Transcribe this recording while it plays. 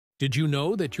Did you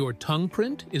know that your tongue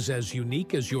print is as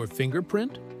unique as your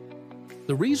fingerprint?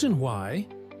 The reason why?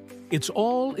 It's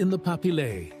all in the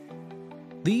papillae.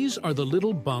 These are the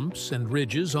little bumps and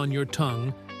ridges on your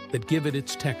tongue that give it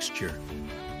its texture.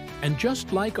 And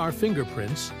just like our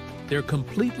fingerprints, they're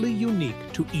completely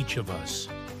unique to each of us.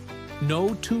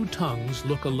 No two tongues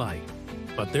look alike,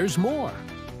 but there's more.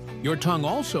 Your tongue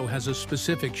also has a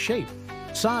specific shape,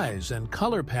 size, and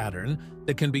color pattern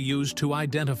that can be used to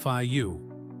identify you.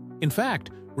 In fact,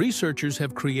 researchers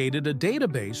have created a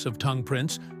database of tongue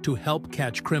prints to help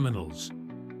catch criminals.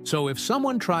 So if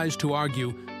someone tries to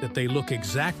argue that they look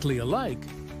exactly alike,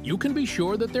 you can be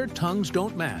sure that their tongues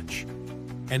don't match.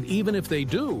 And even if they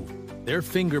do, their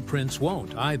fingerprints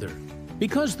won't either,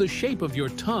 because the shape of your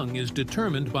tongue is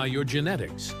determined by your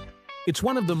genetics. It's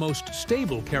one of the most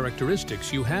stable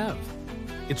characteristics you have.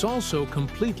 It's also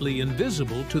completely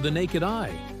invisible to the naked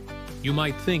eye. You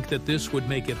might think that this would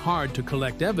make it hard to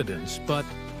collect evidence, but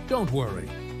don't worry.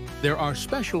 There are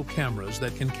special cameras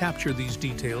that can capture these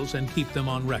details and keep them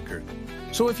on record.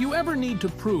 So if you ever need to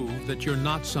prove that you're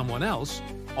not someone else,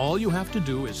 all you have to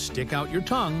do is stick out your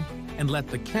tongue and let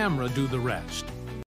the camera do the rest.